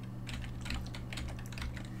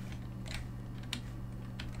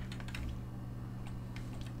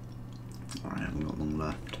 Alright, I haven't got long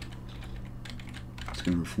left. Just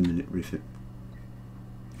going to refit.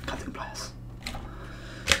 Cutting pliers.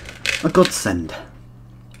 A godsend.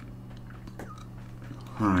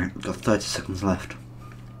 Alright, we've got 30 seconds left.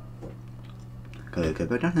 Go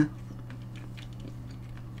back down there.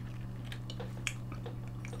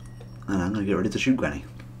 And I'm going to get ready to shoot Granny.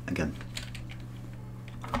 Again.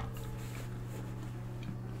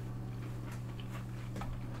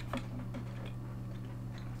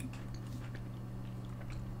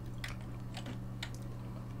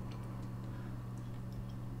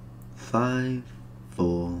 Five,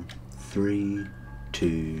 4, 3,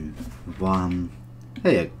 2, 1.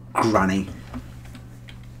 Here, Granny.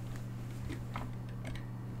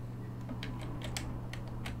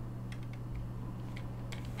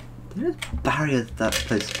 Did it barrier that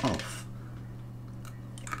place off?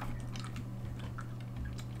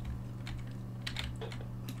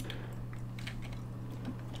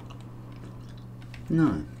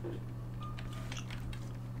 No.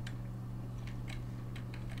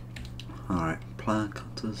 Alright, plier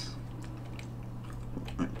cutters.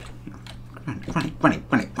 Granny.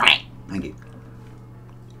 Thank you.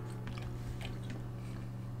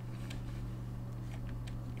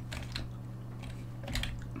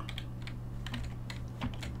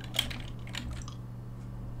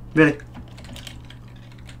 Really?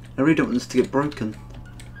 I really don't want this to get broken.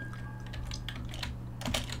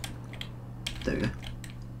 There we go.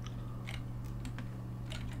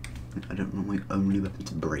 I don't want my only weapon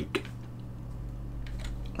to break.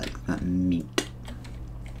 Like that meat.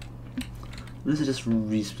 Unless I just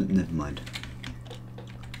respawn, never mind.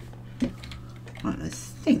 Right, I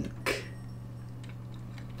think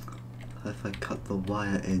if I cut the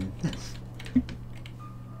wire in this, it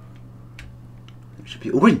should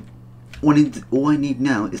be all in. All I need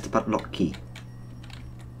now is the padlock key.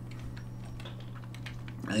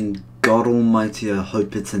 And God Almighty, I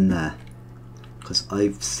hope it's in there, because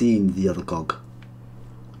I've seen the other cog.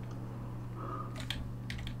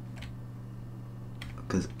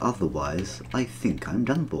 Because otherwise, I think I'm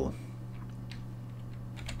done for.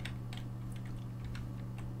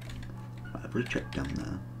 I've already checked down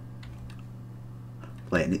there.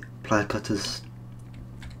 Wait, and plier cutters.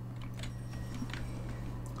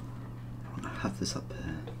 I have this up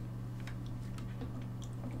here.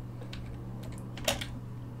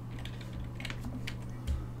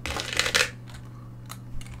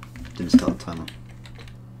 Didn't start the timer.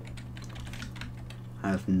 I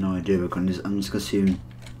have no idea. I'm just going to assume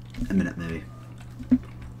a minute maybe.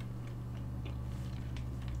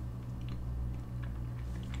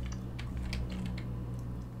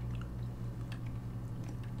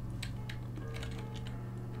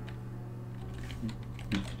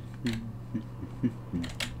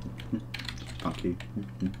 Fuck you.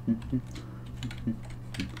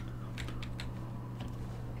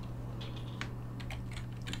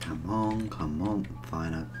 Come on.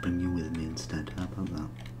 Fine, I'll bring you with me instead. How about that?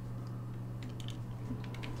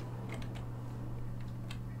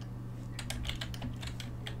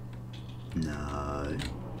 No.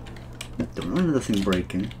 Don't want another thing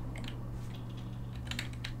breaking.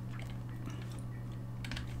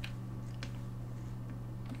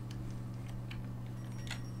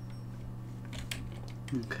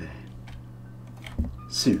 Okay.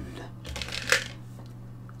 Soon.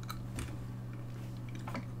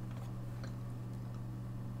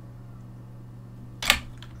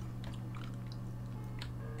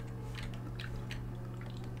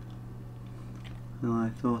 Oh, I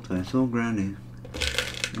thought I saw Granny.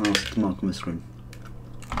 Oh, it's the mark on my screen.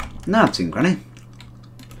 Now I've seen Granny.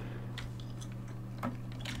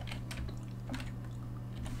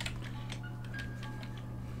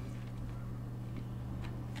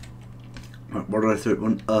 Right, what did I throw?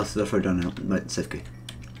 What on earth did I throw down now? Right, safe key.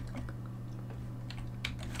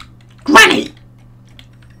 Granny!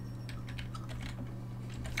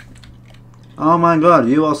 Oh my god,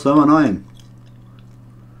 you are so annoying.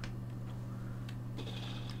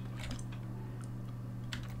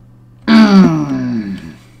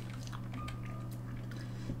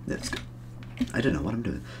 That's good. I don't know what I'm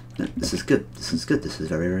doing. No, this is good. This is good. This is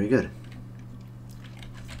very, very good.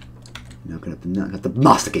 Now I got the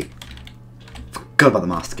master key. Forgot about the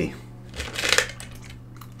master key.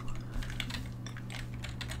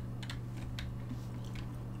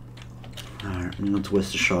 Alright, I'm not to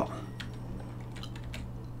waste a shot.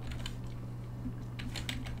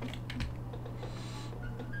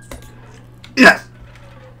 Yes!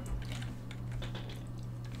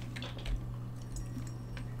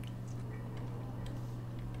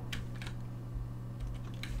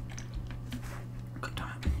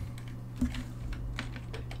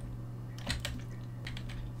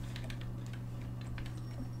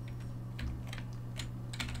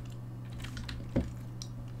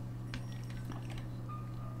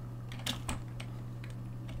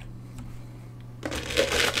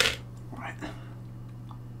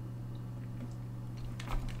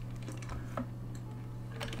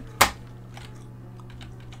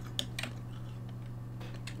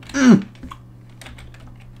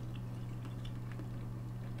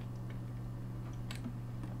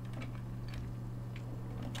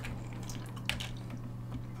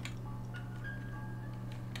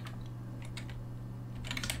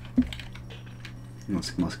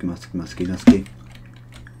 Musky.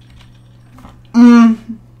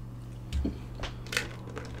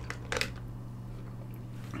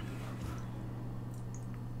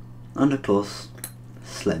 And of course,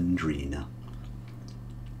 Slendrina.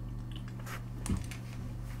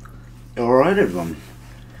 Alright everyone,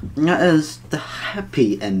 that is the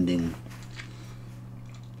happy ending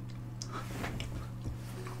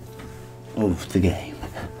of the game.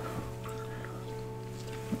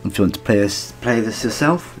 If you want to play this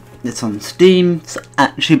yourself, it's on Steam. It's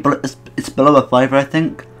actually it's below a $5, I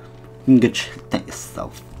think. You can go check that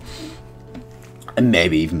yourself, and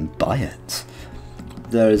maybe even buy it.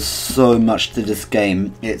 There is so much to this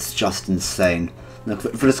game; it's just insane. Look,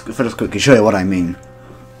 for this quickly show you what I mean.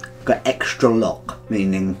 Got extra lock,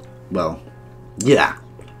 meaning, well, yeah,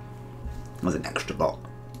 there's an extra lock.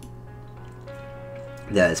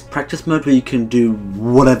 There's practice mode where you can do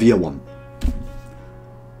whatever you want,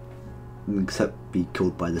 except be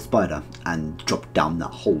killed by the spider and drop down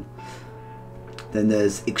that hole. Then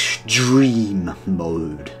there's extreme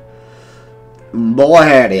mode. Boy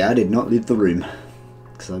howdy, I did not leave the room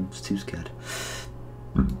because I was too scared.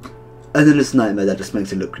 And then there's nightmare that just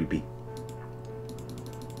makes it look creepy.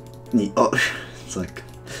 Oh, it's like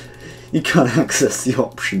you can't access the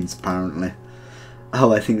options apparently.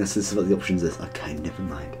 Oh, I think this is what the options is. Okay, never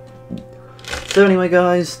mind. So anyway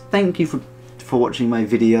guys, thank you for watching my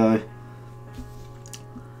video.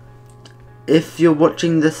 If you're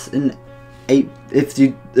watching this in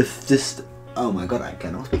oh my god, I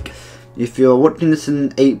cannot speak. If you're watching this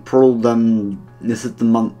in April, then this is the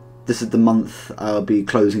month I'll be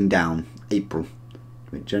closing down. April.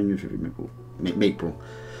 Wait, January, February, April.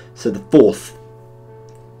 So the 4th.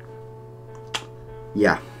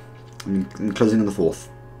 Yeah. I'm closing on the 4th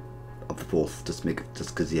of the 4th, just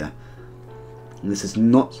because, yeah. And this is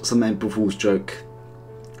not some April Fool's joke.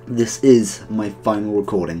 This is my final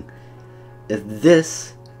recording. If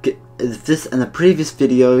this and the previous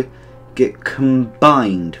video get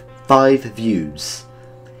combined 5 views,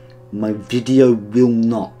 my video will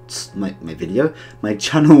not, my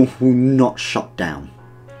channel will not shut down.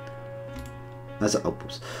 That's it.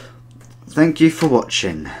 Thank you for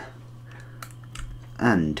watching,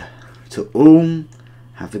 and to all,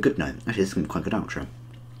 have a good night. Actually, this is quite a good outro.